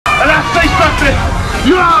outfit.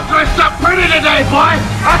 You all dressed up pretty today, boy.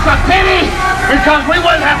 That's a pity, because we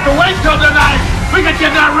wouldn't have to wait till tonight. We could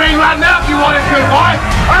get that ring right now if you wanted to, boy.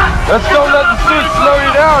 Huh? Let's don't let the suit slow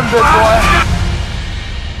you down, big boy.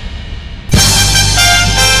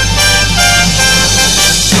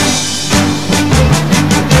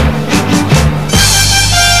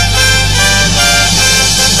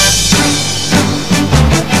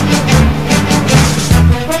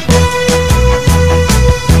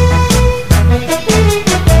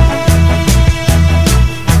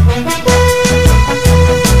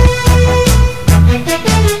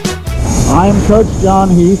 I'm Coach John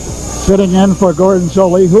Heath, sitting in for Gordon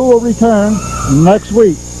Soley, who will return next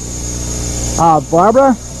week.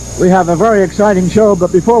 Barbara, we have a very exciting show,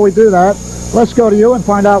 but before we do that, let's go to you and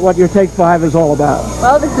find out what your Take 5 is all about.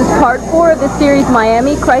 Well, this is part 4 of the series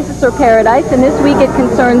Miami, Crisis or Paradise, and this week it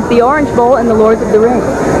concerns the Orange Bowl and the Lords of the Ring.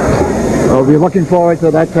 We'll be looking forward to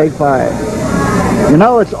that Take 5. You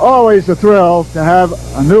know, it's always a thrill to have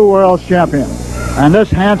a new world champion. And this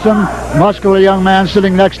handsome, muscular young man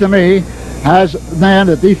sitting next to me has the man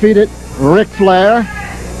that defeated Ric Flair.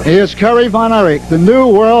 He is Kerry von Erich, the new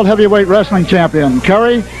World Heavyweight Wrestling Champion.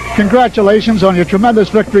 Kerry, congratulations on your tremendous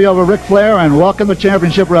victory over Ric Flair, and welcome to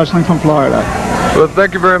Championship Wrestling from Florida. Well,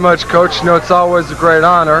 thank you very much, Coach. You know, it's always a great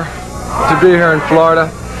honor to be here in Florida.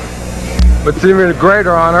 But it's even a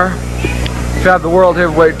greater honor to have the World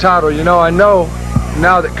Heavyweight title. You know, I know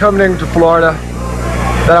now that coming into Florida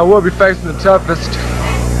that I will be facing the toughest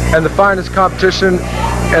and the finest competition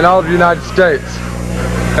in all of the United States.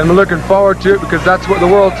 And I'm looking forward to it because that's what the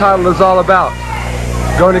world title is all about.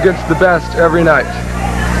 Going against the best every night.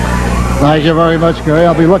 Thank you very much, Kerry.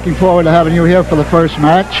 I'll be looking forward to having you here for the first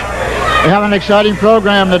match. We have an exciting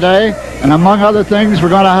program today, and among other things, we're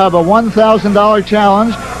going to have a $1,000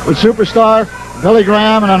 challenge with superstar Billy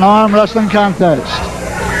Graham in an arm wrestling contest.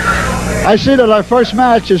 I see that our first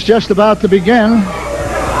match is just about to begin,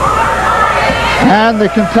 and the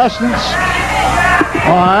contestants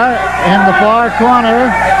are in the far corner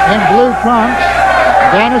in blue trunks,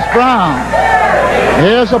 Dennis Brown.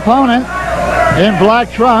 His opponent in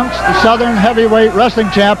black trunks, the Southern Heavyweight Wrestling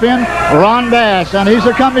Champion, Ron Bass, and he's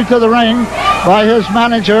accompanied to the ring by his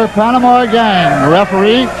manager, Panama Gang,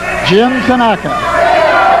 referee Jim Tanaka.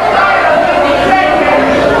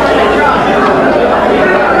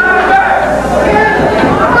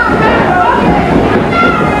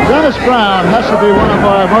 Dennis Brown has to be one of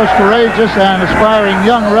our most courageous and aspiring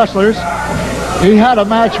young wrestlers. He had a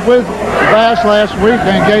match with Bass last week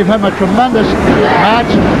and gave him a tremendous match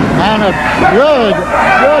and a good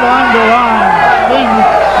underarm spin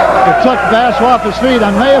that took Bass off his feet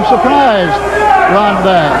and may have surprised Ron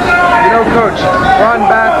Bass. You know, Coach, Ron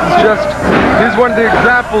Bass is he's one of the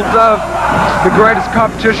examples of the greatest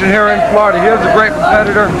competition here in Florida. He is a great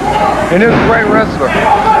competitor and he's a great wrestler.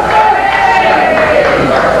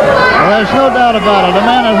 Well, there's no doubt about it. The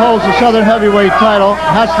man that holds the Southern Heavyweight title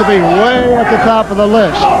has to be way at the top of the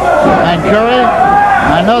list. And Kerry,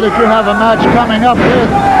 I know that you have a match coming up with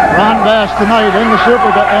Ron Bass tonight in the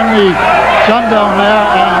Sundome there,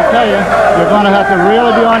 and I'll tell you, you're going to have to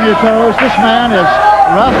really be on your toes. This man is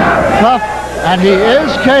rough, tough, and he is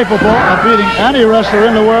capable of beating any wrestler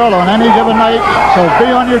in the world on any given night, so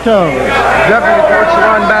be on your toes. Definitely, Coach.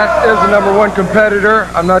 Ron Bass is the #1 competitor.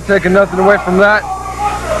 I'm not taking nothing away from that.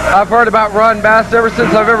 I've heard about Ron Bass ever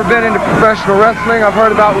since I've ever been into professional wrestling. I've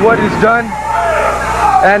heard about what he's done,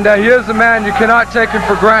 and he is a man you cannot take him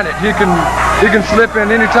for granted. He can slip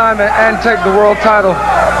in anytime and take the world title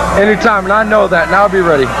anytime, and I know that, and I'll be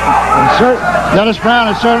ready. Dennis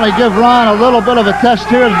Brown has certainly given Ron a little bit of a test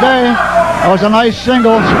here today. That was a nice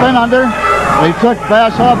single spin under. He took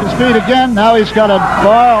Bass off his feet again. Now he's got a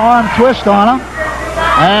bar arm twist on him,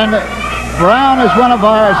 and Brown is one of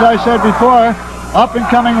our, as I said before,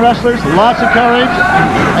 up-and-coming wrestlers, lots of courage,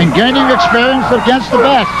 and gaining experience against the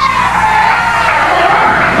best.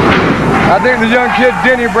 I think the young kid,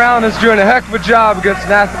 Denny Brown, is doing a heck of a job against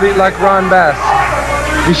an athlete like Ron Bass.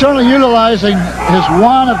 He's certainly utilizing his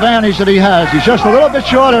one advantage that he has. He's just a little bit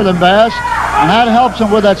shorter than Bass, and that helps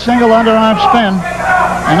him with that single underarm spin,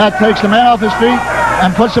 and that takes the man off his feet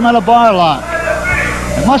and puts him in a bar lock.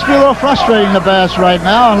 It must be a little frustrating to Bass right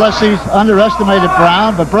now, unless he's underestimated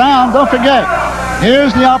Brown. But Brown, don't forget,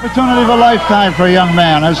 here's the opportunity of a lifetime for a young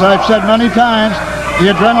man. As I've said many times,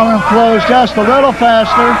 the adrenaline flows just a little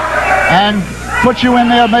faster and puts you in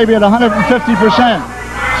there maybe at 150%.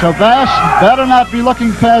 So Bass better not be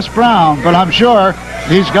looking past Brown, but I'm sure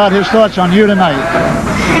he's got his thoughts on you tonight.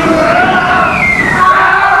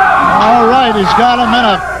 All right, he's got him in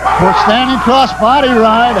a standing cross body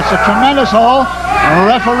ride. It's a tremendous hole.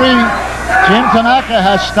 Referee Jim Tanaka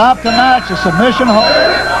has stopped the match. A submission hold,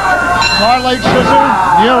 far leg scissor,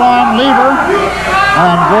 near arm lever,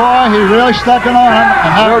 and boy, he really stuck it on him.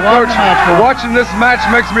 And that won Coach, the match. watching this match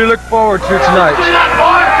makes me look forward to tonight. See that,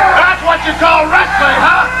 boy? That's what you call wrestling,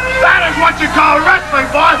 huh? That is what you call wrestling,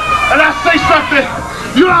 boy. And I say something.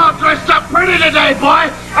 You all dressed up pretty today,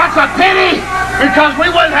 boy. That's a pity, because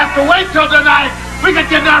we wouldn't have to wait till tonight. We could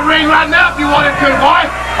get in that ring right now if you wanted to, boy.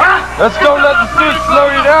 Huh? Let's don't let the suit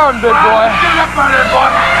slow you down, big boy. Get up out there, boy.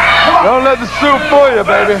 Come on. Don't let the suit fool you,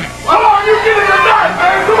 baby. Come on, you get in the night,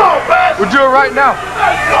 man. Come on, man. We'll do it right now.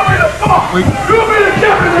 Come on. You'll be the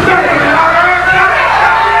champion today.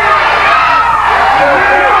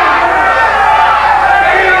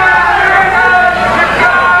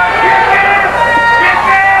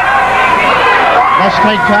 Let's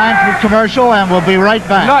take time for commercial, and we'll be right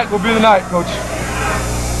back. Tonight will be the night, Coach.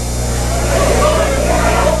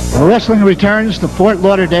 Wrestling returns to Fort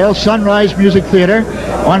Lauderdale Sunrise Music Theater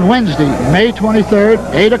on Wednesday, May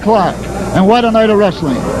 23rd, 8 o'clock. And what a night of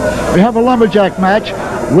wrestling. We have a lumberjack match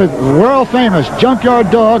with world-famous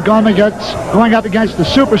Junkyard Dog going up against the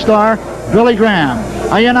superstar Billy Graham.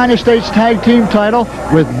 A United States Tag Team title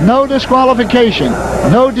with no disqualification,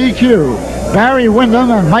 no DQ. Barry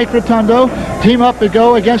Windham and Mike Rotundo team up to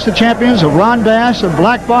go against the champions of Ron Bass and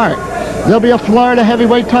Black Bart. There'll be a Florida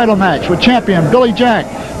heavyweight title match with champion Billy Jack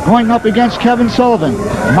going up against Kevin Sullivan.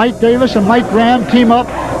 Mike Davis and Mike Graham team up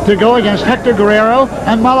to go against Hector Guerrero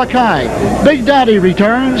and Malachi. Big Daddy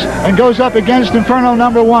returns and goes up against Inferno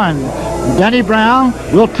number 1. Danny Brown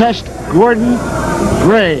will test Gordon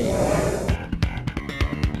Gray.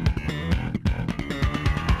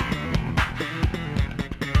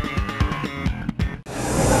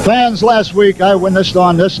 Fans, last week I witnessed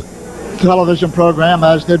on this television program,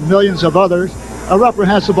 as did millions of others, a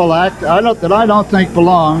reprehensible act that I don't think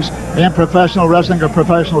belongs in professional wrestling or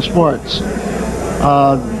professional sports.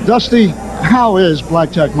 Dusty, how is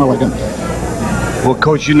Blackjack Mulligan? Well,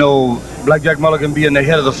 Coach, you know, Blackjack Mulligan being the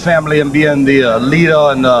head of the family and being the leader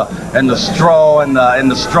and the straw and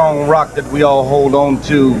the strong rock that we all hold on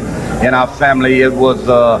to in our family, it was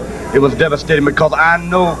devastating, because I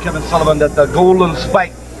know, Kevin Sullivan, that the golden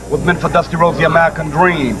spike was meant for Dusty Rhodes, the American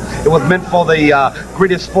Dream. It was meant for the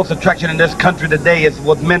greatest sports attraction in this country today. It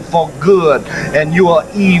was meant for good, and you are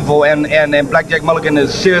evil, and Blackjack Mulligan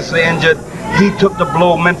is seriously injured. He took the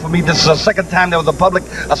blow meant for me. This is the second time there was a public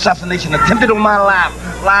assassination attempted on my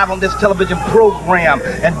live on this television program,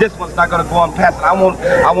 and this one's not going to go unpassed. I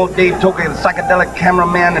want Dave Toker, the psychedelic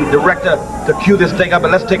cameraman and director, to cue this thing up,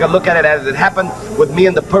 and let's take a look at it as it happened with me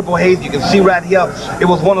and the Purple Haze. You can see right here, it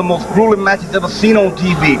was one of the most grueling matches ever seen on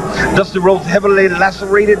TV. Dusty Rhodes heavily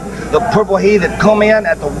lacerated. The Purple Haze had come in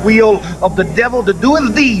at the wheel of the devil to do his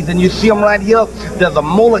deeds, and you see him right here. There's a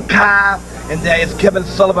Molokai, and there is Kevin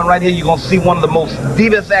Sullivan right here. You're going to see one of the most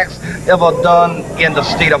devious acts ever done in the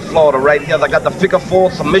state of Florida right here. I got the figure 4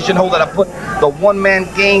 submission hold that I put the one-man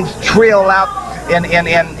game's trail out and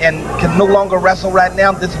can no longer wrestle right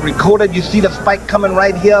now. This is recorded. You see the spike coming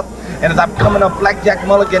right here. And as I'm coming up, Blackjack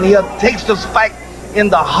Mulligan here takes the spike in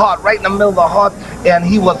the heart, right in the middle of the heart, and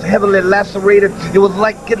he was heavily lacerated. It was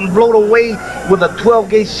like getting blown away with a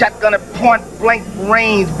 12-gauge shotgun at point-blank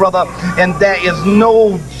range, brother, and there is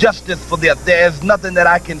no justice for this. There is nothing that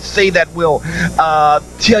I can say that will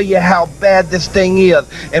tell you how bad this thing is,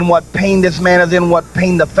 and what pain this man is in, what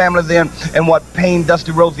pain the family's in, and what pain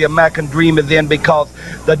Dusty Rhodes, the American Dream, is in, because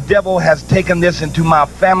the devil has taken this into my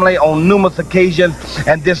family on numerous occasions,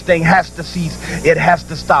 and this thing has to cease. It has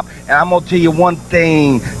to stop. And I'm going to tell you one thing,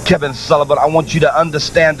 Kevin Sullivan, I want you to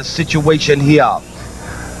understand the situation here.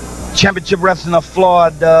 Championship Wrestling of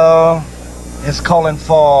Florida is calling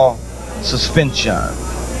for suspension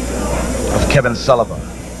of Kevin Sullivan.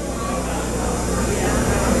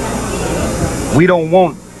 We don't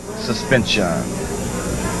want suspension.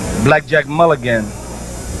 Blackjack Mulligan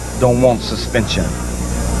don't want suspension,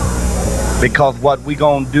 because what we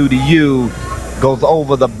gonna do to you goes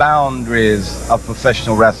over the boundaries of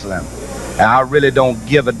professional wrestling. And I really don't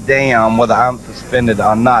give a damn whether I'm suspended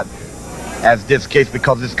or not as this case,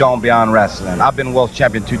 because it's gone beyond wrestling. I've been world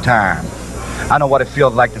champion 2 times. I know what it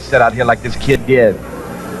feels like to sit out here like this kid did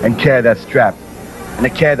and carry that strap, and to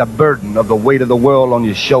carry the burden of the weight of the world on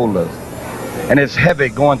your shoulders. And it's heavy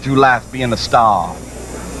going through life being a star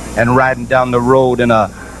and riding down the road in a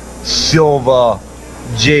silver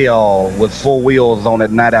jail with 4 wheels on it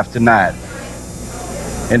night after night,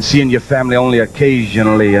 and seeing your family only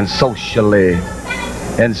occasionally and socially,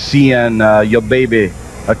 and seeing your baby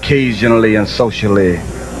occasionally and socially.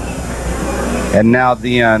 And now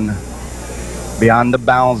then, beyond the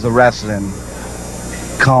bounds of wrestling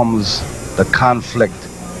comes the conflict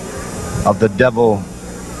of the devil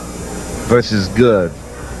versus good.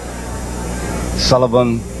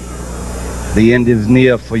 Sullivan, the end is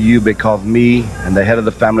near for you because me and the head of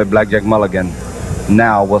the family, Blackjack Mulligan,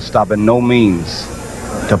 now will stop in no means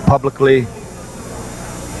to publicly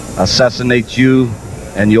assassinate you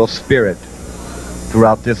and your spirit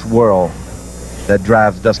throughout this world that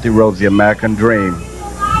drives Dusty Rhodes, the American dream,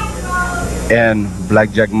 and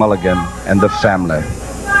Blackjack Mulligan and the family.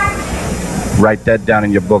 Write that down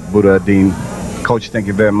in your book, Buddha Adim. Coach, thank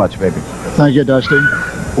you very much, baby. Thank you, Dusty.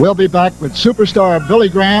 We'll be back with superstar Billy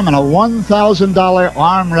Graham in a $1,000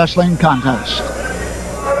 arm wrestling contest.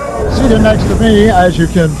 Seated next to me, as you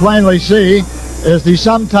can plainly see, is the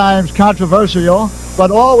sometimes controversial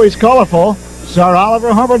but always colorful Sir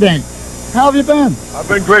Oliver Humperdinck. How have you been? I've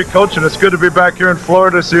been great, Coach, and it's good to be back here in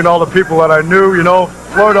Florida, seeing all the people that I knew. You know,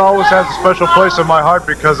 Florida always has a special place in my heart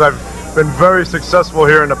because I've been very successful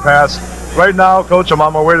here in the past. Right now, Coach, I'm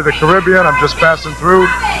on my way to the Caribbean. I'm just passing through,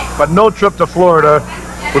 but no trip to Florida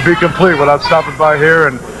would be complete without stopping by here.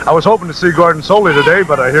 And I was hoping to see Gordon Soley today,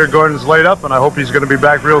 but I hear Gordon's laid up, and I hope he's going to be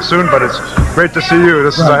back real soon. But it's great to see you.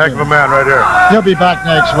 This is a heck of a man right here. He'll be back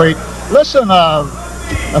next week. Listen, a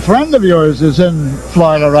friend of yours is in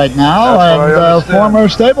Florida right now, and former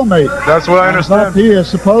stablemate. That's what I understand. He is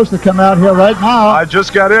supposed to come out here right now. I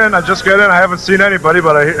just got in. I haven't seen anybody,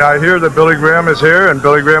 but I hear that Billy Graham is here, and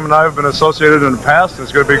Billy Graham and I have been associated in the past.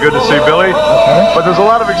 It's going to be good to see Billy. Okay. But there's a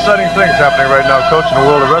lot of exciting things happening right now, Coach, in the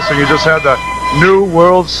world of wrestling. You just had the new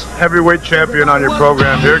world's heavyweight champion on your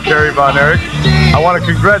program here, Kerry Von Erich. I want to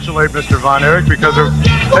congratulate Mr. Von Erich because it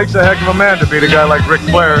takes a heck of a man to beat a guy like Ric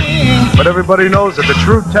Flair. But everybody knows that the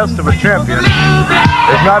true test of a champion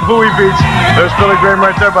is not who he beats. There's Billy Graham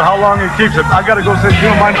right there, but how long he keeps it. I got to go say, you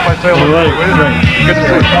don't mind if I say hello? Right. Good to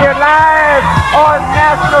see you. Here live on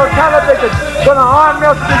national television. Gonna arm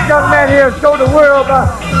wrestle this young man here and show the world.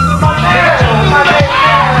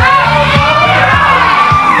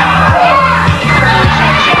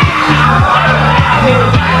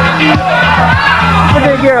 Look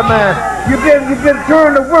at here, man. You've been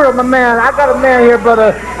touring the world, my man. I got a man here,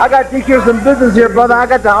 brother. I got to take care of some business here, brother. I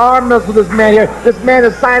got to arm wrestle this man here. This man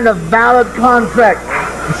has signed a valid contract.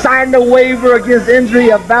 Signed a waiver against injury,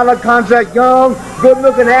 a valid contract. Young,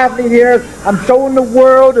 good-looking athlete here. I'm showing the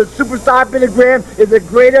world that superstar Billy Graham is the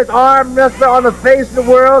greatest arm wrestler on the face of the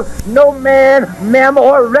world. No man, mammal,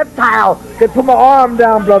 or reptile can put my arm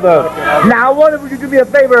down, brother. Now, I wonder if you could do me a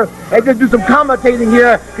favor and just do some commentating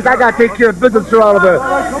here, because I got to take care of business, Sir Oliver.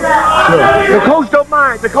 Sure. The coach don't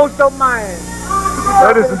mind. The coach don't mind.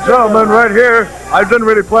 Ladies and gentlemen, right here, I didn't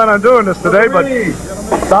really plan on doing this today, but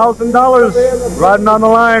 $1,000 riding on the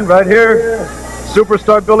line right here.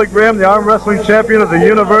 Superstar Billy Graham, the arm wrestling champion of the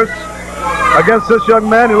universe, against this young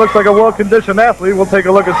man. He looks like a well-conditioned athlete. We'll take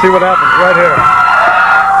a look and see what happens right here.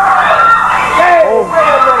 Hey,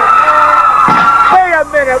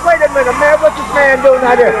 wait a minute, man. What's this man doing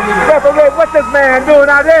out there? Referee, what's this man doing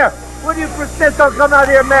out there? What do you persist on coming out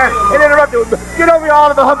here, man, and interrupt you? Get over here,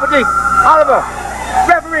 Oliver Humperdinck. Oliver,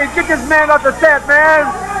 referee, get this man off the set, man.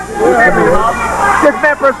 This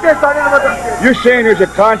man persists on interrupting. You're saying there's a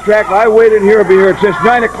contract? I waited here, be here since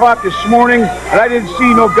 9 o'clock this morning, and I didn't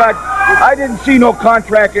see no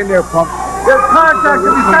contract in there, punk. There's contract to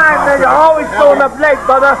be signed, man. You're always showing up late,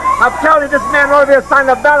 brother. I'm telling you, this man over there signed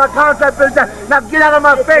a valid contract. Now get out of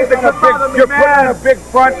my face and quit bothering me, You're putting in a big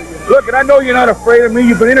front. Look, and I know you're not afraid of me.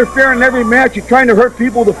 You've been interfering in every match. You're trying to hurt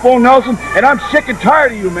people with the full Nelson, and I'm sick and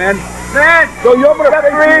tired of you, man. Man, so you're going to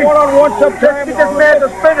face me one-on-one sometime. Get this man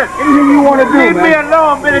suspended. Anything you want to do, Leave me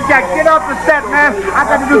alone, Billy Jack. Get off the set, man. I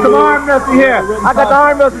got to do some arm wrestling here. I got to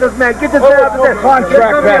arm wrestle this man. Get this man off the set. No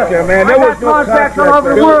contract back there, man. There was no contract all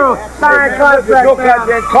over the world. Signed contract, no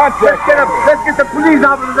goddamn contract. Let's get the police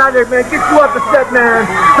officers out there, man. Get you off the set, man.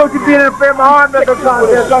 Don't you be interfering with my arm wrestle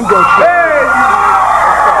contest.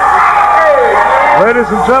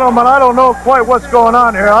 Ladies and gentlemen, I don't know quite what's going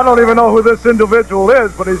on here. I don't even know who this individual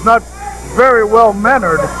is, but he's not very well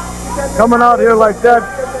mannered coming out here like that.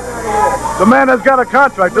 The man has got a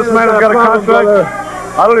contract. This man has got a contract.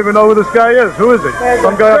 I don't even know who this guy is. Who is he?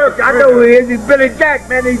 Some guy. I know who he is. He's Billy Jack,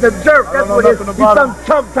 man. He's a jerk. That's what he is. He's some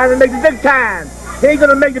chump trying to make the big time. He ain't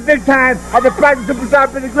gonna make the big time at the practice superstar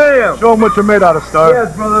Billy Graham. Show him what you're made out of, Star.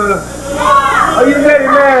 Yes, brother. Are you ready,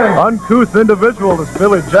 man? Uncouth individual is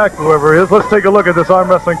Billy Jack, whoever he is. Let's take a look at this arm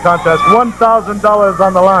wrestling contest. $1,000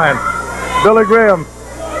 on the line. Billy Graham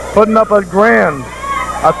putting up a grand.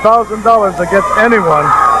 $1,000 against anyone.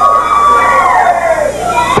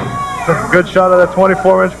 It's a good shot of that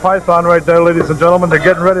 24-inch python right there, ladies and gentlemen. They're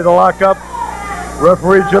getting ready to lock up.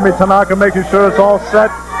 Referee Jimmy Tanaka making sure it's all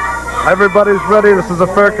set. Everybody's ready. This is a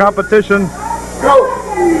fair competition. Go.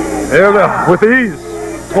 Here we go. With ease.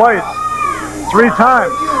 Twice. 3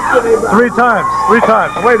 times. 3 times. 3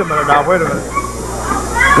 times. Wait a minute now. Wait a minute.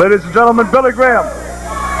 Ladies and gentlemen, Billy Graham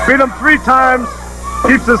beat him 3 times.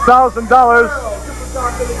 Keeps his $1,000.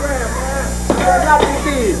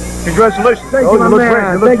 Congratulations. Thank you, my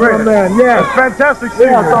man. You look great. My man. Yeah. It's fantastic seeing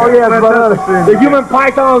you. Oh, yes, brother. The human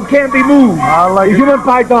pythons can't be moved. I like the it. human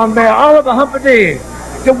python, man. Oliver Humperdinck,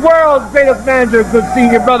 the world's greatest manager. Good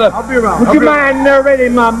seeing you, brother. I'll be around. Would you mind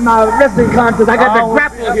narrating my wrestling contest? I got the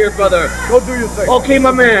grapple here, brother. Go do your thing. Okay,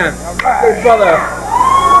 my man. Okay, brother.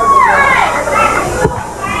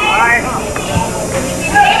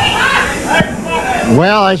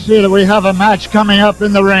 Well, I see that we have a match coming up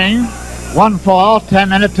in the ring. 1 fall,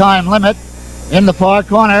 10-minute time limit. In the far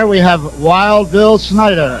corner, we have Wild Bill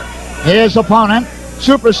Snyder. His opponent,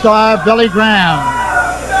 superstar Billy Graham.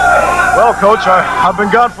 Well, Coach, I've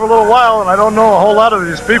been gone for a little while, and I don't know a whole lot of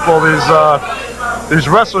these people, these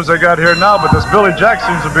wrestlers they got here now, but this Billy Jack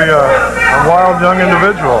seems to be a wild young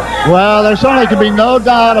individual. Well, there certainly can be no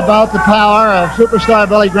doubt about the power of superstar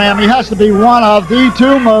Billy Graham. He has to be one of the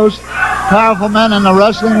 2 most powerful men in the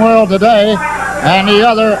wrestling world today, and the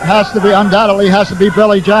other undoubtedly has to be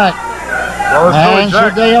Billy Jack. Well, it's Billy And Jack.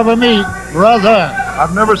 should they ever meet, brother?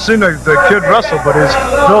 I've never seen the kid wrestle, but he's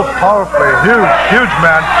built powerfully. Huge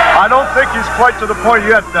man. I don't think he's quite to the point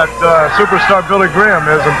yet that superstar Billy Graham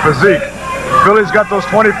is in physique. Billy's got those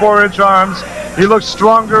 24-inch arms. He looks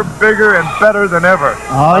stronger, bigger, and better than ever.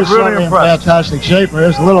 Oh, he's I'm really certainly in impressed. fantastic shape.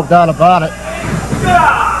 There's little doubt about it.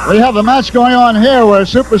 We have a match going on here where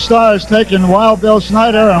Superstar has taken Wild Bill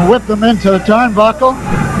Snyder and whipped him into the turnbuckle.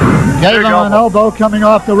 Gave him an elbow coming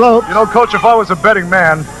off the rope. You know, Coach, if I was a betting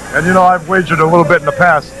man, and you know I've wagered a little bit in the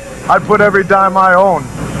past, I'd put every dime I own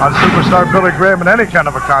on superstar Billy Graham in any kind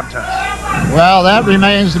of a contest. Well, that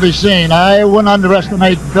remains to be seen. I wouldn't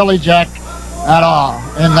underestimate Billy Jack at all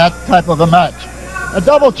in that type of a match. A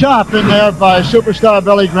double chop in there by superstar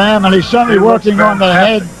Billy Graham, and he's certainly working on the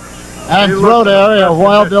head and throat area of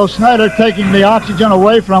Wild Bill Snyder, taking the oxygen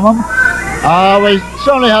away from him. We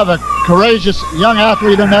certainly have a courageous young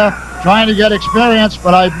athlete in there trying to get experience,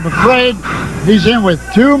 but I'm afraid he's in with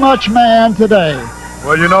too much man today.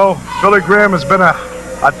 Well, you know, Billy Graham has been a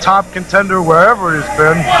top contender wherever he's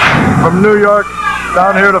been, from New York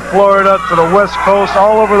down here to Florida to the West Coast,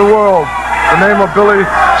 all over the world. The name of Billy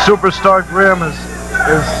Superstar Graham is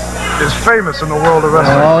famous in the world of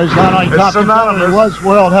wrestling. Oh, he's not only top contender, he was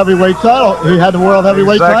world heavyweight title. He had the world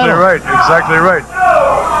heavyweight title. Exactly right.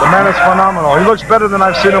 The man is phenomenal. He looks better than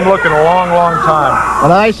I've seen him look in a long time.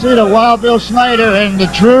 But I see that Wild Bill Snyder, in the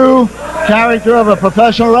true character of a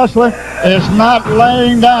professional wrestler, is not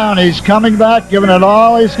laying down. He's coming back, giving it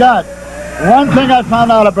all he's got. One thing I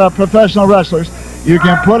found out about professional wrestlers, you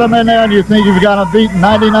can put them in there and you think you've got them beat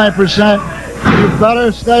 99%. You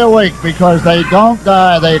better stay awake because they don't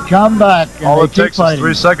die. They come back and all they it takes fighting. is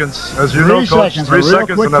 3 seconds. As you know, Coach, 3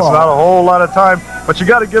 seconds, and that's call. not a whole lot of time. But you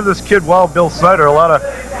got to give this kid, Wild Bill Snyder, a lot of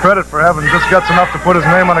credit for having just guts enough to put his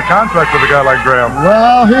name on a contract with a guy like Graham.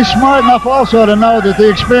 Well, he's smart enough also to know that the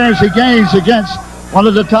experience he gains against one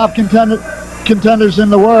of the top contenders in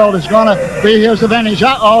the world is going to be his advantage.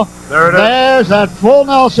 Uh-oh. There it is. There's that full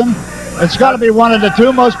Nelson. It's got to be one of the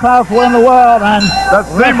 2 most powerful in the world, and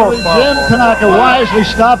that's the most powerful. Jim Tanaka wisely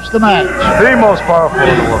stops the match. The most powerful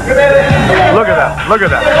in the world. Look at that. Look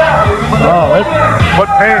at that. Oh,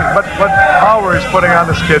 what pain, what power he's putting on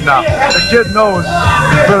this kid now. The kid knows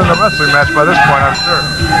he's been in a wrestling match by this point, I'm sure.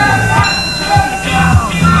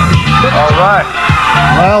 All right.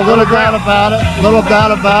 Well, little doubt about it. Little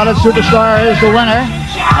doubt about it. Superstar is the winner,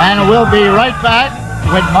 and we'll be right back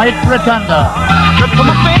with Mike Rotunda.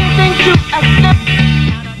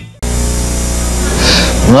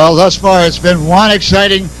 Well, thus far it's been one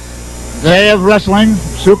exciting day of wrestling.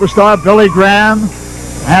 Superstar Billy Graham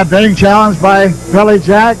being challenged by Billy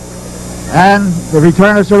Jack and the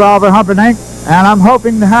return of Sir Oliver Humperdinck. And I'm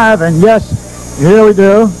hoping to have, and yes, here we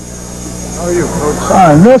do. How are you, Coach?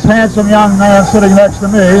 And this handsome young man sitting next to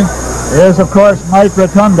me is, of course, Mike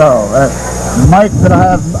Rotundo. Mike, that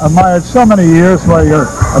I have admired so many years for your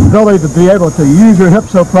ability to be able to use your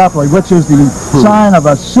hips so properly, which is the sign of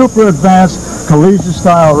a super advanced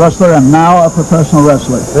collegiate-style wrestler and now a professional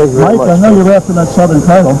wrestler. Thank you very Mike, much, I know Coach. you're after that Southern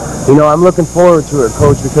title. You know, I'm looking forward to it,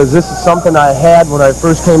 Coach, because this is something I had when I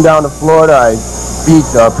first came down to Florida. I beat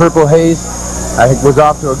Purple Haze. I was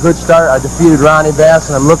off to a good start. I defeated Ronnie Bass,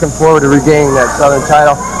 and I'm looking forward to regaining that Southern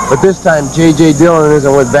title. But this time, J.J. Dillon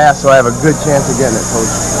isn't with Bass, so I have a good chance of getting it, Coach.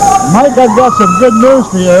 Mike, I've got some good news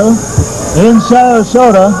for you. In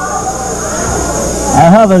Sarasota, I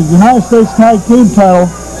have a United States Tag Team title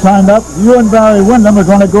signed up. You and Barry Windham are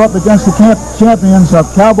going to go up against the champions of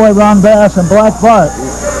Cowboy Ron Bass and Black Bart.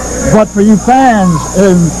 But for you fans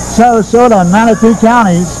in Sarasota and Manatee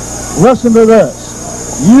counties, listen to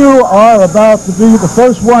this. You are about to be the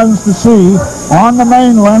first ones to see on the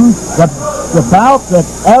mainland the bout that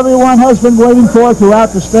everyone has been waiting for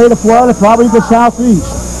throughout the state of Florida, probably the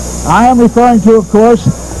southeast. I am referring to, of course,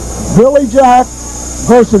 Billy Jack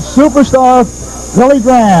versus superstar Billy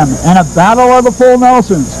Graham in a battle of the full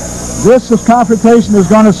Nelsons. This confrontation is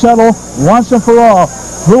going to settle once and for all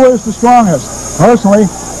who is the strongest. Personally,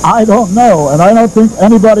 I don't know, and I don't think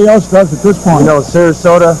anybody else does at this point. You know,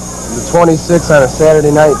 Sarasota, the 26th on a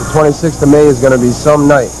Saturday night, the 26th of May is going to be some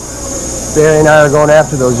night. Barry and I are going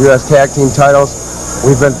after those U.S. Tag Team titles.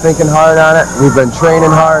 We've been thinking hard on it. We've been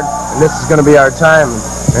training hard, and this is going to be our time.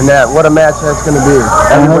 And what a match that's going to be.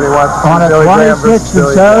 Everybody wants to see Billy Graham versus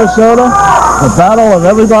Billy Jack. On 26th in Sarasota, the battle of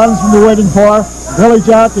everybody's been waiting for, Billy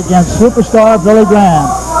Jack against superstar Billy Graham.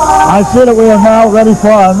 I see that we are now ready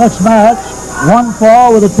for our next match. One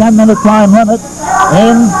fall with a 10-minute time limit.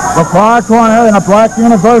 In the far corner in a black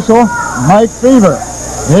universal, Mike Fever.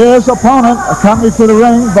 His opponent, accompanied to the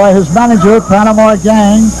ring by his manager, Panama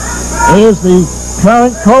Gang, is the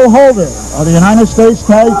current co-holder of the United States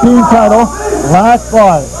Tag Team title, Black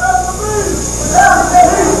Bart.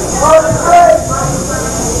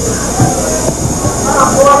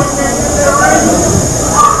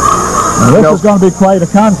 This is going to be quite a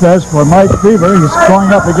contest for Mike Fever. He's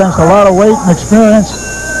going up against a lot of weight and experience,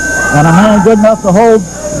 and a man good enough to hold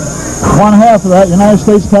one half of that United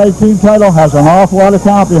States Tag Team title has an awful lot of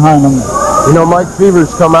talent behind him. You know, Mike Fever's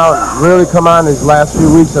really come on these last few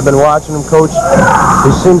weeks. I've been watching him, Coach.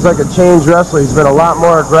 He seems like a changed wrestler. He's been a lot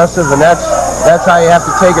more aggressive, and that's how you have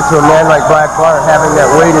to take it to a man like Black Bart, having that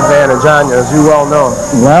weight advantage on you, as you well know.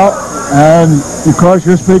 Well, and of course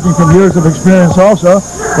you're speaking from years of experience also,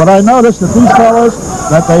 but I noticed that these fellows,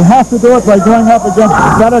 that they have to do it by going up against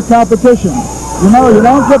better competition. You know, you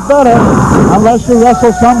don't get better unless you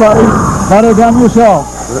wrestle somebody better than yourself.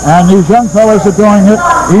 And these young fellas are doing it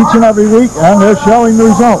each and every week, and they're showing the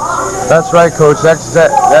results. That's right, Coach. That's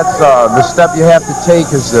the step you have to take,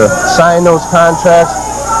 is to sign those contracts,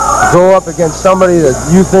 go up against somebody that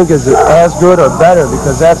you think is as good or better,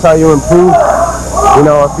 because that's how you improve. You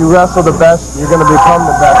know, if you wrestle the best, you're going to become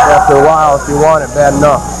the best after a while if you want it bad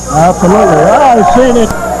enough. Absolutely. Well, I've seen it.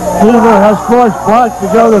 Fever has forced Bart to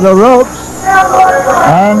go to the ropes.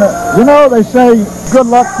 And, you know, they say good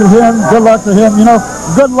luck to him, good luck to him. You know,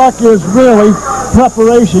 good luck is really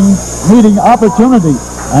preparation meeting opportunity.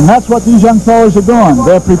 And that's what these young fellas are doing.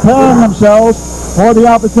 They're preparing themselves for the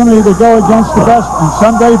opportunity to go against the best and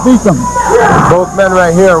someday beat them. Both men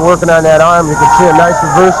right here are working on that arm. You can see a nice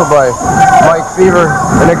reversal by Mike Fever.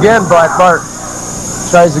 And again, Black Bart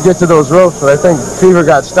tries to get to those ropes, but I think Fever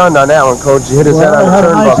got stunned on that one, Coach. He hit his head on the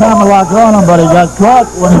turnbuckle. He had a nice hammerlock on him, but he got caught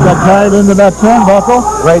when he got carried into that turnbuckle.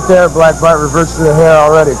 Right there, Black Bart reverts to the hair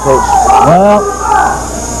already, Coach. Well,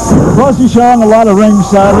 because he's showing a lot of ring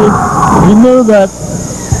savvy, he knew that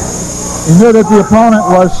the opponent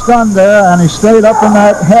was stunned there, and he stayed up in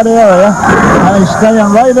that head area, and he's staying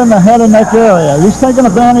right in the head and neck area. He's taking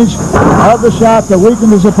advantage of the shot that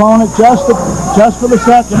weakened his opponent just for the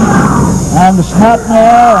second, and the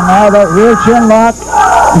snapmare, and now that rear chin lock.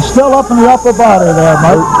 He's still up in the upper body there,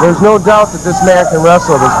 Mike. There's no doubt that this man can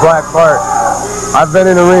wrestle, this Black Bart. I've been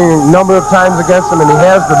in the ring a number of times against him, and he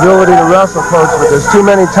has the ability to wrestle, Coach, but there's too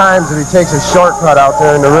many times that he takes a shortcut out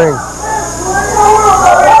there in the ring.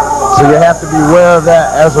 So you have to be aware of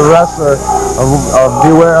that as a wrestler, be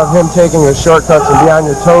aware of him taking his shortcuts and be on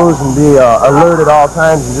your toes and be alert at all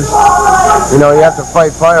times. And just, you know, you have to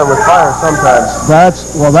fight fire with fire sometimes.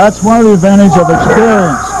 That's one of the advantages of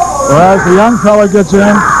experience. Whereas the young fella gets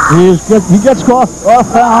in, he gets off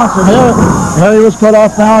balance, and here he was cut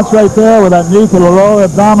off balance right there with that knee to the lower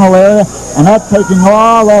abdominal area, and that's taking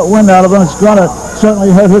all that wind out of him. It's going to certainly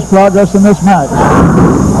hurt his progress in this match.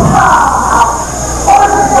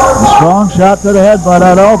 Strong shot to the head by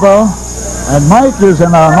that elbow, and Mike is in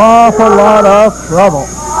an awful lot of trouble.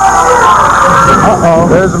 Uh-oh.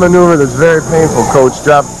 There's a maneuver that's very painful, Coach. He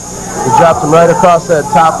dropped him right across that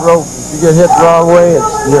top rope. If you get hit the wrong way, it's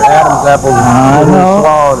your Adam's apple. I know.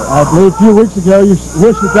 I believe a few weeks ago you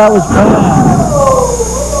wished that was banned.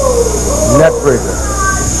 Neck breaker.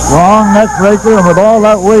 Strong neck breaker, and with all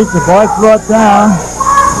that weight the Bart brought down,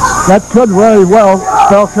 that could very well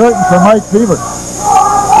spell curtain for Mike Fever.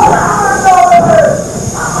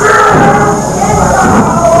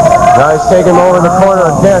 Now he's taking him over the corner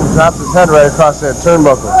again, drops his head right across that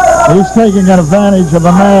turnbuckle. He's taking an advantage of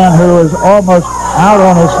a man who is almost out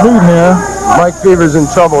on his feet here. Mike Fever's in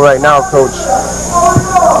trouble right now, Coach.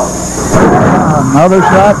 Another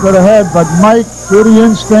shot to the head, but Mike, through the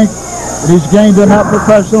instinct that he's gained in that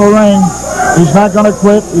professional ring, he's not going to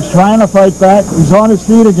quit. He's trying to fight back. He's on his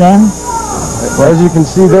feet again. As you can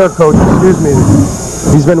see there, Coach, excuse me,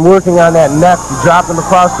 he's been working on that neck. He dropped him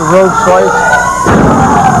across the road twice,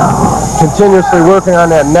 continuously working on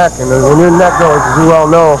that neck. And when your neck goes, as you well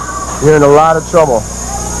know, you're in a lot of trouble.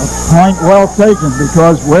 A point well taken,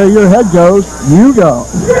 because where your head goes, you go.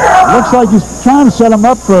 Looks like he's trying to set him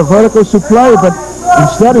up for a vertical suplex, but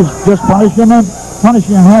instead he's just punishing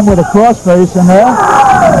him with a crossface in there.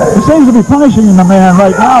 He seems to be punishing the man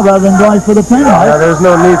right now rather than going for the pin. Yeah, there's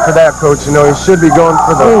no need for that, Coach. You know, he should be going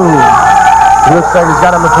for the... Ooh. It looks like he's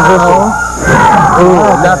got him in position. Ooh,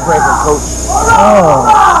 neck breaker, Coach. Oh,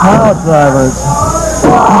 power drivers.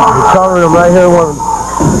 He's covering him right here.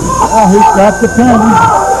 Oh, he's got the pin.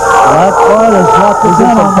 That part has got the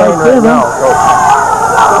pin on that right now, Coach.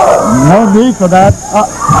 No need for that.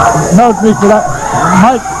 No need for that.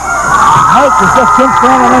 Mike is just can't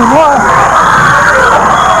stand it anymore.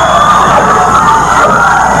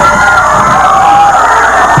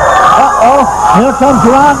 Uh-oh, here comes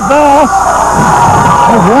Ron Bass.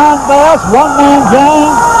 There's Ron Bass, one-man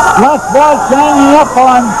gang. Left boy ganging up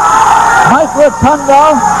on Mike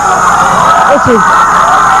Rotundo. This is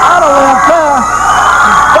utterly unfair.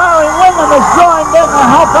 Barry Windham has joined in to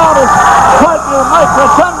help out his partner, Mike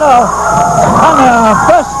Rotundo. And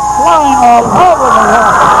fists flying all over the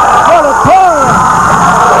wall. Auditorium.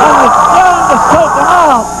 And the gang is taken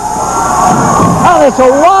out. And it's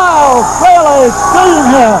a wild melee scene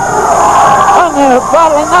here. And they're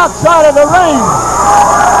battling outside of the ring.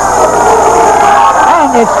 And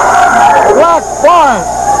it's Black Bart,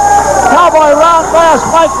 Cowboy Ron Bass,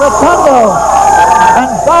 Mike Rotundo, and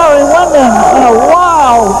Barry Windham in a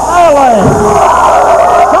wild melee.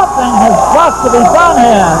 Something has got to be done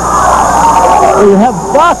here. We have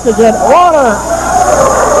got to get order.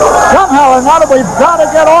 Somehow or another, we've got to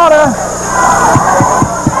get order.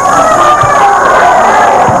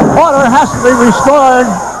 Order has to be restored.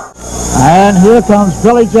 And here comes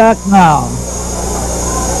Billy Jack now.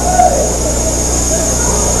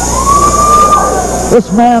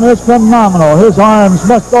 This man is phenomenal. His arms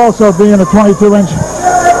must also be in a 22-inch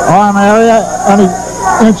arm area,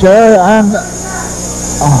 inch area, and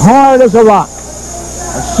hard as a rock.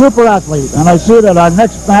 A super athlete. And I see that our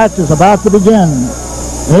next match is about to begin.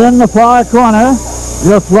 In the far corner,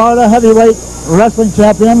 your Florida heavyweight wrestling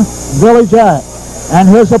champion, Billy Jack, and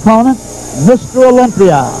his opponent, Mr.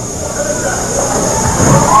 Olympia.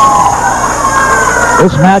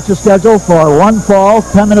 This match is scheduled for one fall,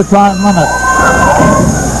 10-minute time limit.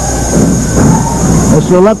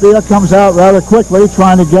 Mr. Olympia comes out rather quickly,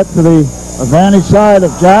 trying to get to the advantage side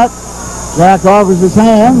of Jack. Jack offers his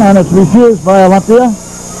hand, and it's refused by Olympia.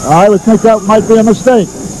 I would think that might be a mistake.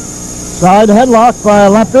 Side headlock by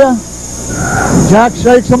Olympia. Jack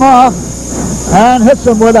shakes him off and hits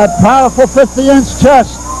him with that powerful 50-inch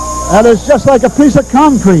chest. That is just like a piece of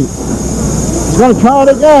concrete. He's going to try it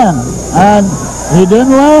again, and he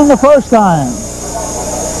didn't land the first time.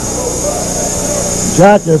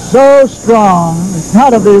 Jack is so strong. He's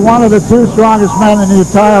got to be one of the two strongest men in the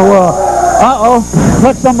entire world. Uh-oh,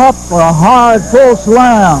 picks him up for a hard full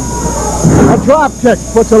slam. A drop kick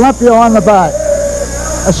puts Olympia on the back.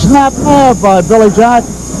 A snap nerve by Billy Jack,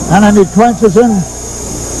 and then he clenches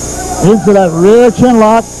into that rear chin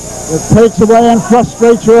lock that takes away and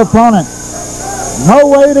frustrates your opponent. No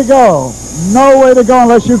way to go. No way to go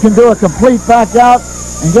unless you can do a complete back out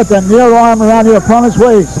and get the near arm around your opponent's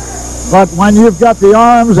waist. But when you've got the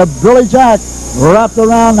arms of Billy Jack wrapped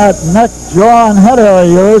around that neck, jaw, and head area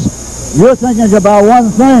of yours, you're thinking about one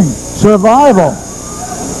thing: survival.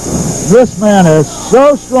 This man is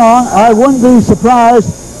so strong, I wouldn't be surprised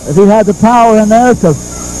if he had the power in there to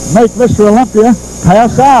make Mr. Olympia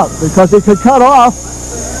pass out, because he could cut off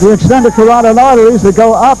the extended carotid arteries that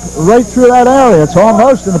go up right through that area. It's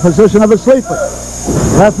almost in the position of a sleeper.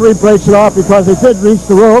 The referee breaks it off because he did reach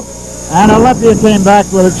the rope, and Olympia came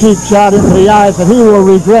back with a cheap shot into the eyes that he will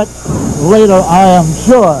regret later, I am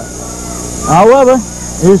sure. However,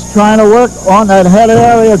 he's trying to work on that head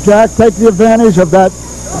area of Jack, take the advantage of that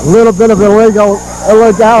little bit of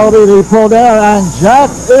illegality that he pulled there, and Jack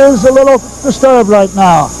is a little disturbed right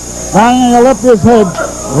now. Banging Olympia's head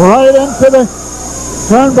right into the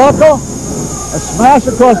turnbuckle, a smash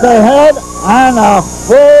across their head, and a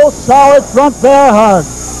full solid front bear hug.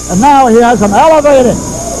 And now he has him elevated,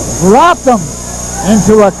 dropped him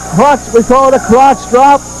into a crotch, we call it a crotch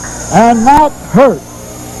drop, and that hurt.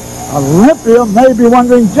 Olympia may be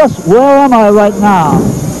wondering, just where am I right now?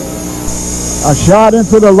 A shot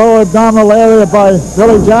into the lower abdominal area by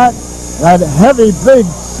Billy Jack. That heavy, big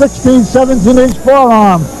 16, 17-inch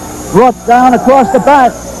forearm brought down across the back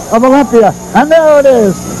of Olympia. And there it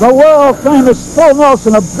is, the world-famous full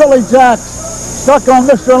Nelson of Billy Jacks stuck on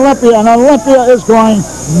Mr. Olympia, and Olympia is going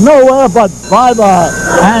nowhere but bye-bye.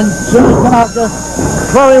 And Jimmy Kanaka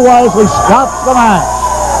very wisely stops the match.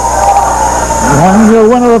 And your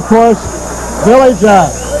winner, of course, Billy Jack.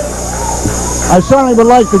 I certainly would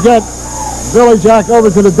like to get Billy Jack over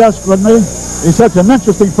to the desk with me. He's such an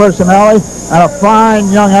interesting personality and a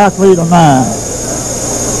fine young athlete and man.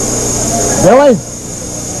 Billy,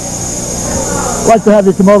 I'd like to have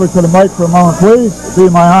you come over to the mic for a moment, please. It'd be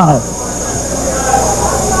my honor.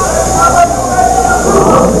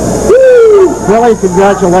 Billy,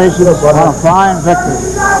 congratulations on a fine victory.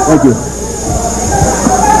 Thank you.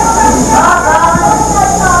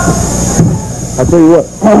 I'll tell you what.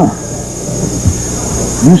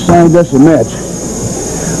 You signed us a match.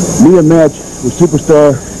 Me a match with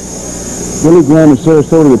superstar Billy Graham in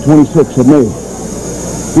Sarasota the 26th of May.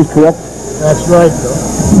 He's correct? That's right, Bill.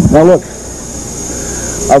 Now look,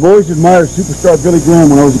 I've always admired superstar Billy Graham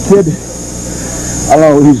when I was a kid. I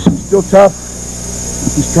don't know, he's still tough.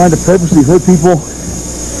 He's trying to purposely hurt people.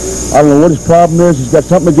 I don't know what his problem is. He's got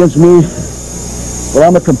something against me. But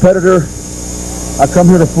I'm a competitor. I come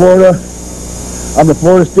here to Florida. I'm the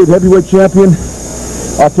Florida State Heavyweight Champion.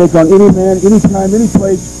 I'll take on any man, anytime, any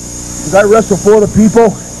place. Because I wrestle for the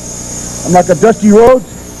people. I'm like a Dusty Rhodes.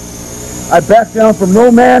 I back down from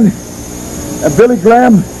no man. And Billy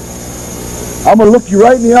Graham, I'm going to look you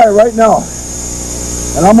right in the eye right now.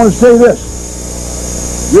 And I'm going to say this.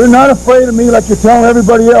 You're not afraid of me like you're telling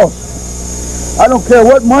everybody else. I don't care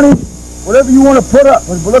what money, whatever you want to put up.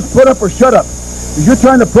 But let's put up or shut up. Because you're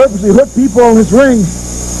trying to purposely hook people in this ring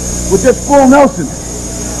with this full Nelson.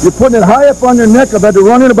 You're putting it high up on their neck. I've had to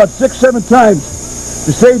run in about 6, 7 times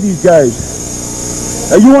to save these guys.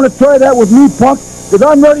 Now you want to try that with me, punk? Because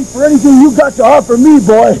I'm ready for anything you got to offer me,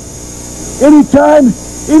 boy. Anytime,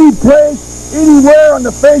 any place, anywhere on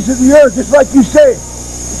the face of the earth, just like you say.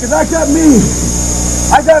 Because I got me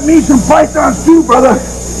some pythons too, brother.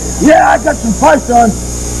 Yeah, I got some pythons,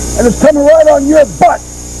 and it's coming right on your butt.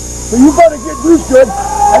 So you better get used to it,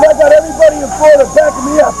 and I got everybody in Florida backing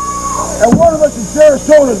me up. And one of us in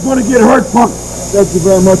Sarasota is going to get hurt, punk. Thank you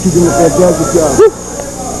very much. You did a fantastic job.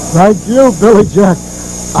 Thank you, Billy Jack.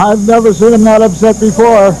 I've never seen him that upset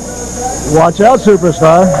before. Watch out,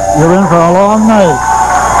 superstar. You're in for a long night.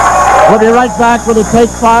 We'll be right back with a Take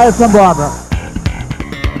 5 from Barbara.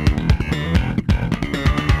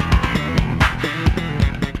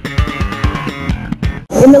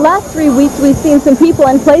 In the last 3 weeks, we've seen some people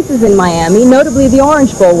and places in Miami, notably the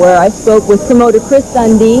Orange Bowl, where I spoke with promoter Chris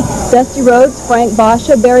Dundee, Dusty Rhodes, Frank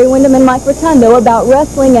Basha, Barry Windham, and Mike Rotundo about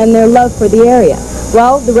wrestling and their love for the area.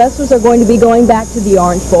 Well, the wrestlers are going to be going back to the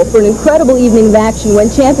Orange Bowl for an incredible evening of action when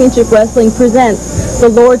Championship Wrestling presents the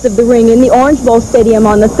Lords of the Ring in the Orange Bowl Stadium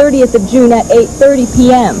on the 30th of June at 8:30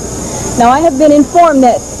 p.m. Now, I have been informed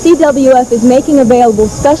that CWF is making available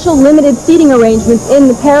special limited seating arrangements in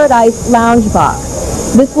the Paradise Lounge Box.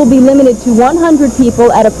 This will be limited to 100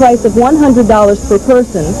 people at a price of $100 per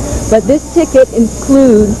person, but this ticket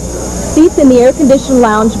includes seats in the air-conditioned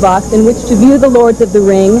lounge box in which to view the Lords of the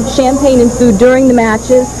Ring, champagne and food during the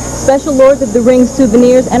matches, special Lords of the Ring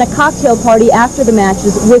souvenirs, and a cocktail party after the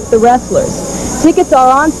matches with the wrestlers. Tickets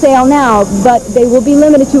are on sale now, but they will be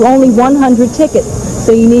limited to only 100 tickets,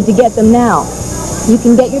 so you need to get them now. You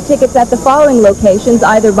can get your tickets at the following locations,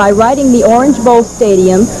 either by writing the Orange Bowl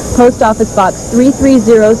Stadium, Post Office Box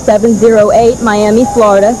 330708, Miami,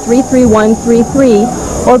 Florida 33133,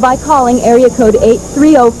 or by calling area code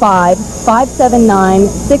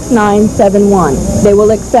 8305-579-6971. They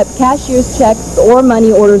will accept cashier's checks or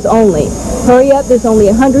money orders only. Hurry up, there's only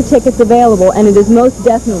 100 tickets available, and it is most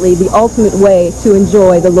definitely the ultimate way to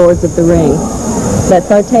enjoy the Lords of the Ring.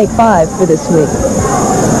 That's our Take 5 for this week.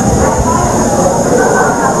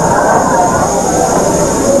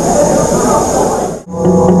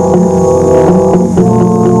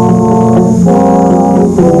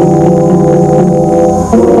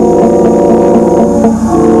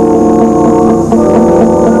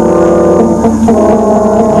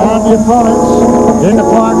 In the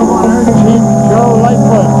far corner, Chief Joe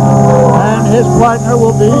Lightfoot, and his partner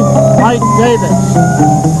will be Mike Davis.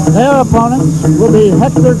 Their opponents will be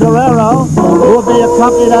Hector Guerrero, who will be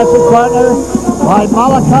accompanied as his partner by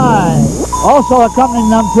Malachi. Also accompanying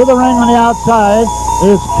them to the ring on the outside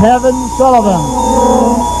is Kevin Sullivan.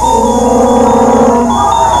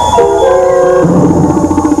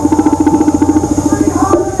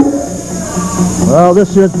 Well,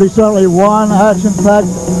 this should be certainly one action-packed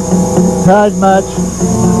tag match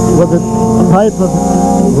with the type of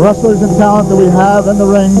wrestlers and talent that we have in the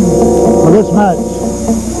ring for this match.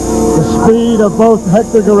 The speed of both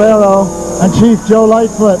Hector Guerrero and Chief Joe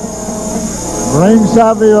Lightfoot, ring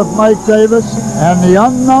savvy of Mike Davis, and the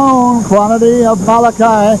unknown quantity of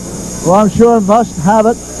Malachi, who I'm sure must have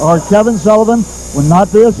it, or Kevin Sullivan would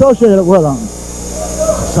not be associated with him.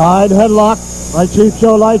 Side headlock by Chief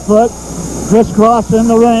Joe Lightfoot, crisscross in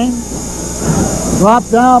the ring,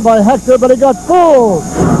 dropped down by Hector, but he got fooled.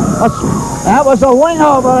 That was a wing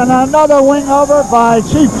over, and another wing over by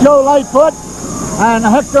Chief Joe Lightfoot, and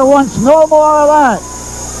Hector wants no more of that.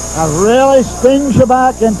 That really stings you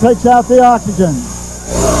back and takes out the oxygen.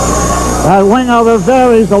 That wing over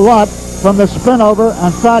varies a lot from the spin over.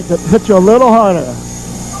 In fact, it hits you a little harder.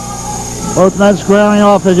 Both men squaring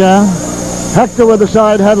off again. Hector with the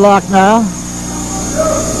side headlock now.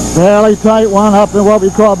 Fairly tight one up in what we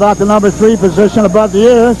call about the number 3 position above the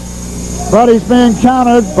ears. But he's being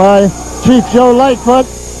countered by Chief Joe Lightfoot.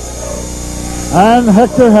 And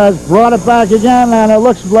Hector has brought it back again, and it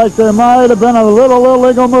looks like there might have been a little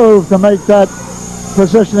illegal move to make that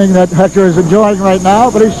positioning that Hector is enjoying right now,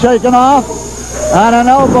 but he's shaken off. And an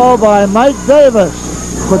elbow by Mike Davis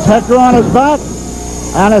puts Hector on his back,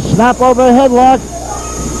 and a snap over headlock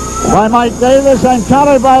by Mike Davis, and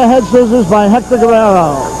countered by a head scissors by Hector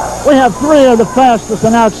Guerrero. We have 3 of the fastest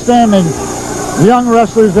and outstanding young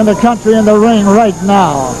wrestlers in the country in the ring right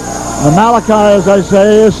now. And Malachi, as I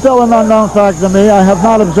say, is still an unknown factor to me. I have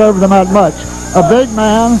not observed him that much. A big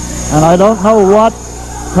man, and I don't know what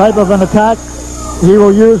type of an attack he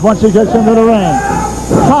will use once he gets into the ring.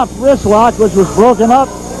 Top wrist lock, which was broken up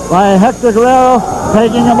by Hector Guerrero,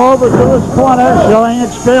 taking him over to his corner, showing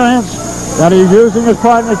experience that he's using his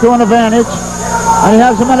partner to an advantage. And he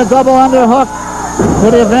has him in a double underhook to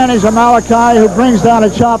the advantage of Malachi, who brings down a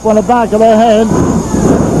chop on the back of the head.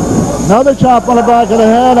 Another chop on the back of the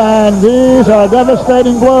head, and these are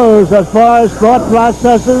devastating blows as far as thought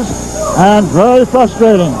processes, and very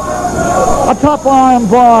frustrating. A top arm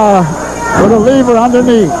bar with a lever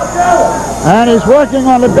underneath. And he's working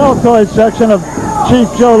on the deltoid section of Chief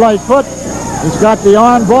Joe Lightfoot. He's got the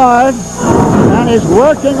arm barred, and he's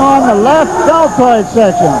working on the left deltoid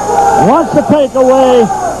section. Wants to take away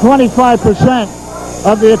 25%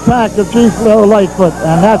 of the attack of Chief Joe Lightfoot,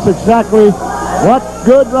 and that's exactly what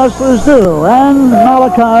good wrestlers do. And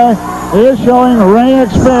Malachi is showing ring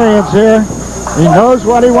experience here. He knows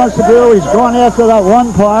what he wants to do. He's going after that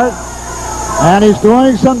one part, and he's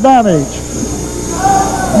doing some damage.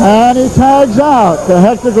 And he tags out to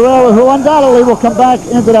Hector Guerrero, who undoubtedly will come back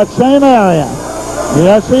into that same area.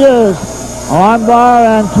 Yes, he is. Armbar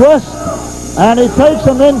and twist, and he takes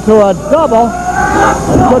him into a double.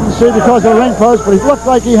 I couldn't see because of the ring post, but he looked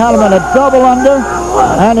like he had him in a double under,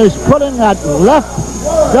 and he's putting that left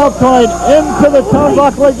deltoid into the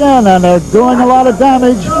turnbuckle again, and they're doing a lot of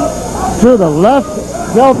damage to the left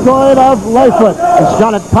deltoid of Lightfoot. He's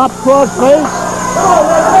got a top cross face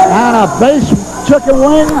and a base chicken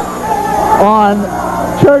wing on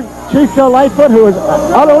Chief Joe Lightfoot, who is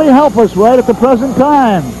utterly helpless right at the present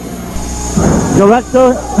time.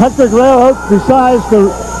 Director Hector Guerrero decides to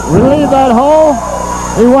relieve that hole.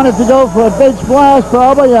 He wanted to go for a big splash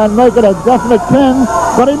probably and make it a definite pin,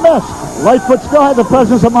 but he missed. Lightfoot still had the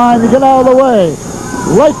presence of mind to get out of the way.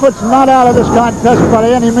 Lightfoot's not out of this contest by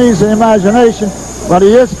any means of the imagination, but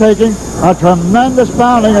he is taking a tremendous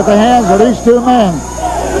pounding at the hands of these 2 men.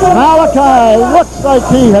 Malachi looks like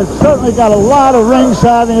he has certainly got a lot of ring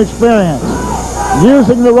savvy experience,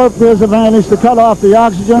 using the rope to his advantage to cut off the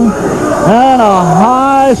oxygen, and a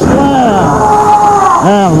high slam.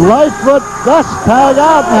 And Lightfoot does tag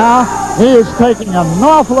out now. He is taking an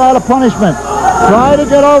awful lot of punishment. Try to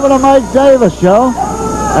get over to Mike Davis, Joe.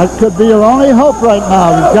 That could be your only hope right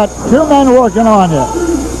now. You've got 2 men working on you.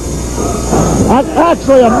 That's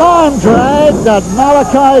actually an arm drag that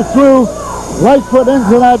Malachi threw Lightfoot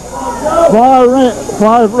into that far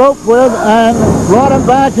rope with, and brought him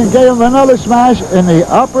back and gave him another smash in the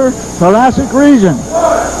upper thoracic region.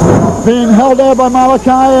 Being held there by Malachi,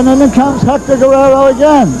 and then comes Hector Guerrero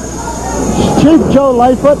again. Chief Joe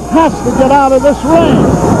Lightfoot has to get out of this ring.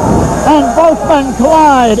 And both men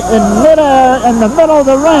collide in midair in the middle of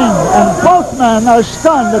the ring, and both men are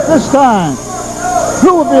stunned at this time.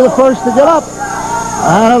 Who will be the first to get up?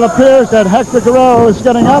 And it appears that Hector Guerrero is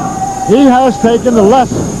getting up. He has taken the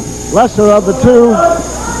lesser of the 2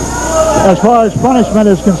 as far as punishment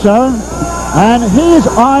is concerned, and he's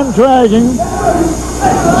arm dragging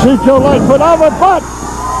Chief Joe Lightfoot over, but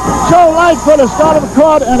Joe Lightfoot has got him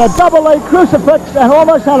caught in a double-A crucifix and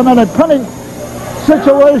almost had him in a pinning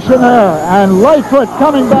situation there, and Lightfoot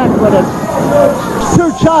coming back with it.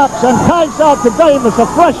 2 chops and tags out to Davis, a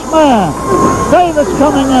fresh man. Davis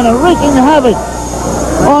coming in and wreaking havoc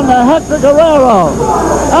on the Hector Guerrero.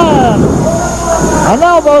 And an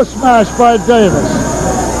elbow smash by Davis.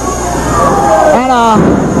 And a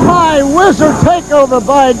high wizard takeover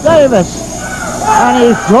by Davis. And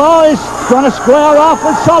he's always going to square off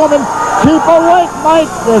with Sullivan. Keep awake, Mike.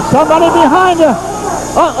 There's somebody behind you.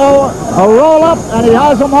 Uh-oh, a roll-up, and he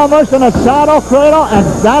has him almost in a saddle cradle, and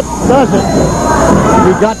that does it.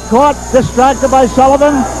 He got caught, distracted by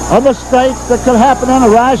Sullivan. A mistake that could happen in a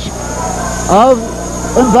rash of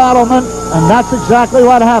embattlement, and that's exactly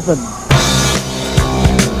what happened.